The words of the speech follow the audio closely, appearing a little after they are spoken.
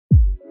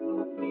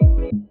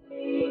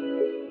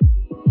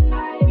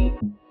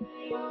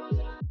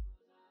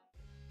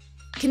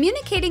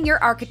Communicating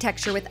your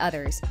architecture with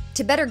others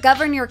to better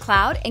govern your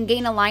cloud and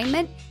gain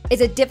alignment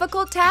is a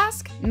difficult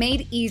task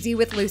made easy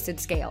with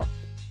Lucidscale.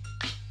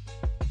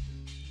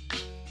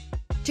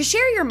 To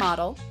share your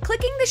model,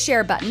 clicking the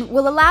Share button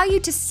will allow you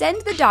to send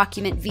the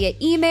document via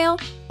email,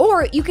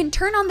 or you can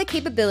turn on the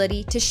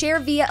capability to share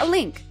via a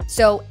link,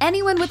 so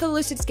anyone with a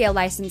Lucidscale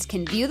license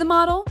can view the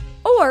model,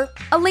 or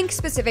a link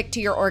specific to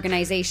your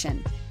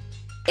organization.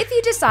 If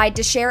you decide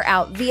to share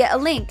out via a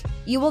link,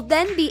 you will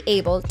then be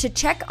able to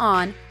check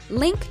on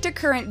Link to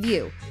Current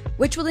View,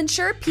 which will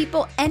ensure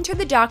people enter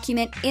the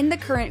document in the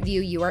current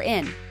view you are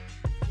in.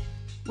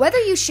 Whether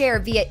you share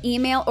via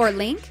email or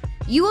link,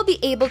 you will be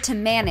able to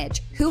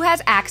manage who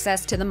has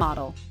access to the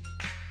model.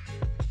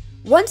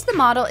 Once the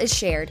model is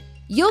shared,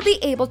 you'll be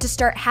able to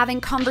start having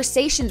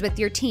conversations with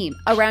your team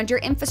around your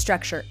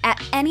infrastructure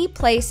at any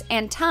place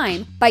and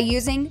time by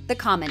using the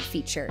comment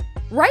feature.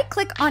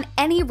 Right-click on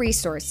any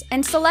resource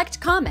and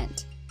select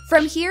Comment.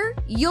 From here,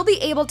 you'll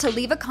be able to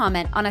leave a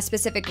comment on a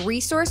specific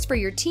resource for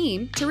your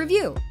team to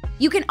review.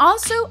 You can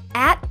also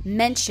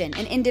 @mention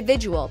an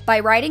individual by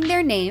writing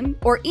their name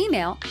or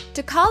email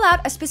to call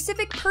out a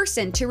specific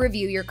person to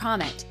review your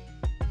comment.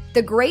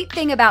 The great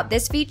thing about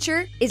this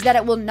feature is that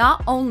it will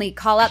not only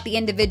call out the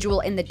individual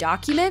in the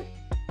document,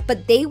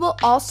 but they will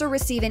also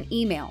receive an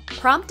email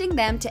prompting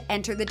them to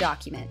enter the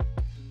document.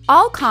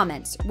 All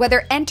comments,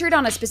 whether entered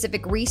on a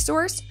specific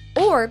resource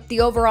or the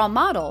overall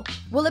model,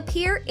 will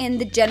appear in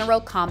the general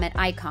comment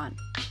icon.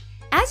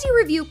 As you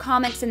review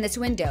comments in this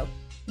window,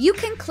 you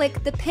can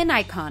click the pin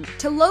icon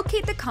to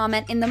locate the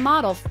comment in the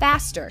model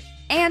faster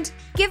and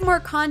give more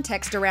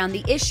context around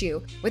the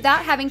issue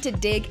without having to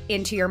dig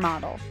into your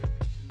model.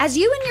 As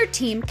you and your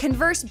team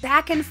converse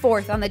back and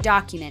forth on the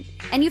document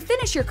and you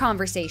finish your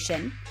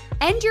conversation,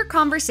 end your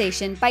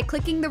conversation by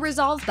clicking the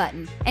Resolve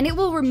button, and it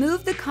will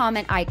remove the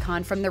comment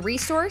icon from the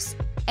resource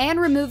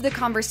and remove the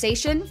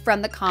conversation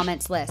from the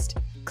comments list,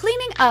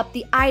 cleaning up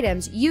the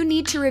items you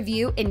need to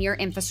review in your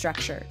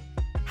infrastructure.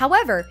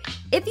 However,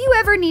 if you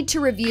ever need to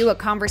review a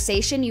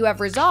conversation you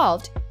have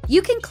resolved,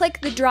 you can click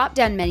the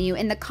drop-down menu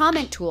in the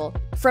comment tool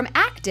from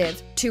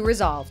Active to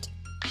Resolved.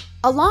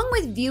 Along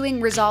with viewing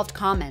resolved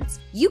comments,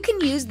 you can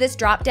use this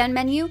drop-down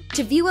menu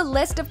to view a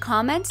list of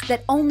comments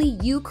that only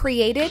you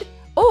created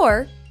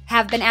or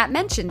have been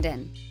 @mentioned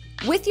in.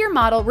 With your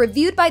model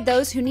reviewed by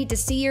those who need to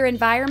see your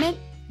environment,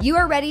 you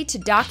are ready to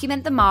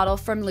document the model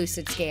from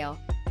Lucidscale.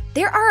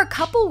 There are a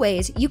couple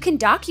ways you can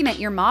document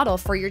your model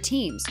for your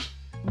teams.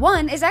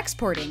 One is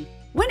exporting.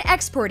 When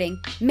exporting,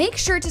 make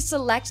sure to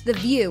select the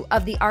view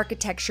of the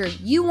architecture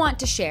you want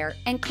to share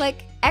and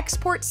click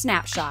Export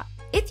Snapshot.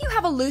 If you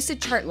have a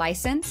Lucidchart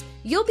license,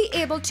 you'll be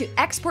able to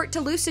export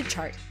to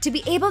Lucidchart to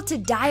be able to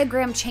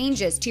diagram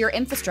changes to your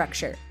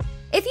infrastructure.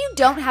 If you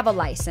don't have a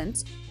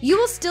license, you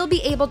will still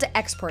be able to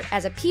export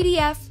as a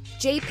PDF,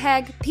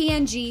 JPEG,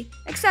 PNG,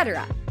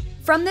 etc.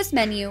 from this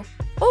menu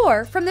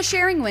or from the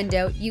sharing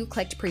window you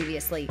clicked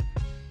previously.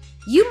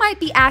 You might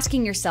be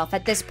asking yourself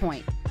at this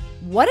point,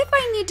 what if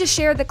I need to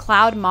share the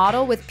cloud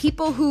model with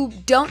people who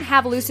don't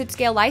have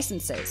Lucidscale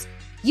licenses?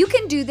 You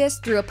can do this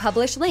through a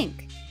publish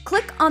link.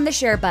 Click on the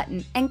Share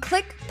button and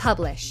click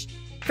Publish.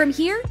 From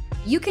here,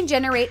 you can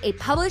generate a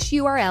publish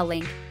URL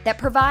link that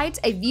provides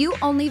a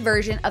view-only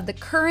version of the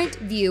current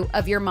view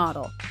of your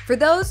model for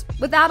those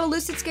without a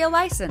Lucidscale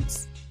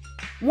license.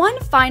 One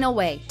final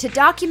way to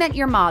document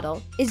your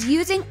model is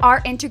using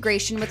our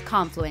integration with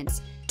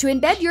Confluence to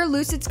embed your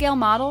Lucidscale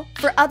model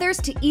for others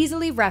to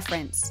easily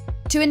reference.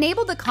 To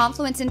enable the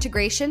Confluence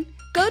integration,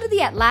 go to the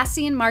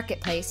Atlassian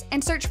Marketplace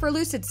and search for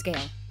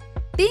Lucidscale.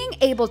 Being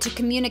able to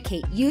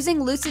communicate using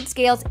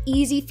Lucidscale's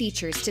easy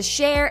features to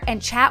share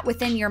and chat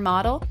within your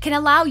model can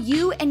allow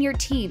you and your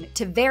team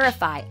to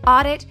verify,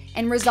 audit,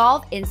 and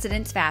resolve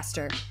incidents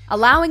faster,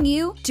 allowing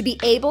you to be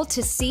able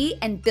to see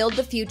and build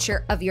the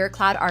future of your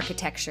cloud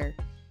architecture.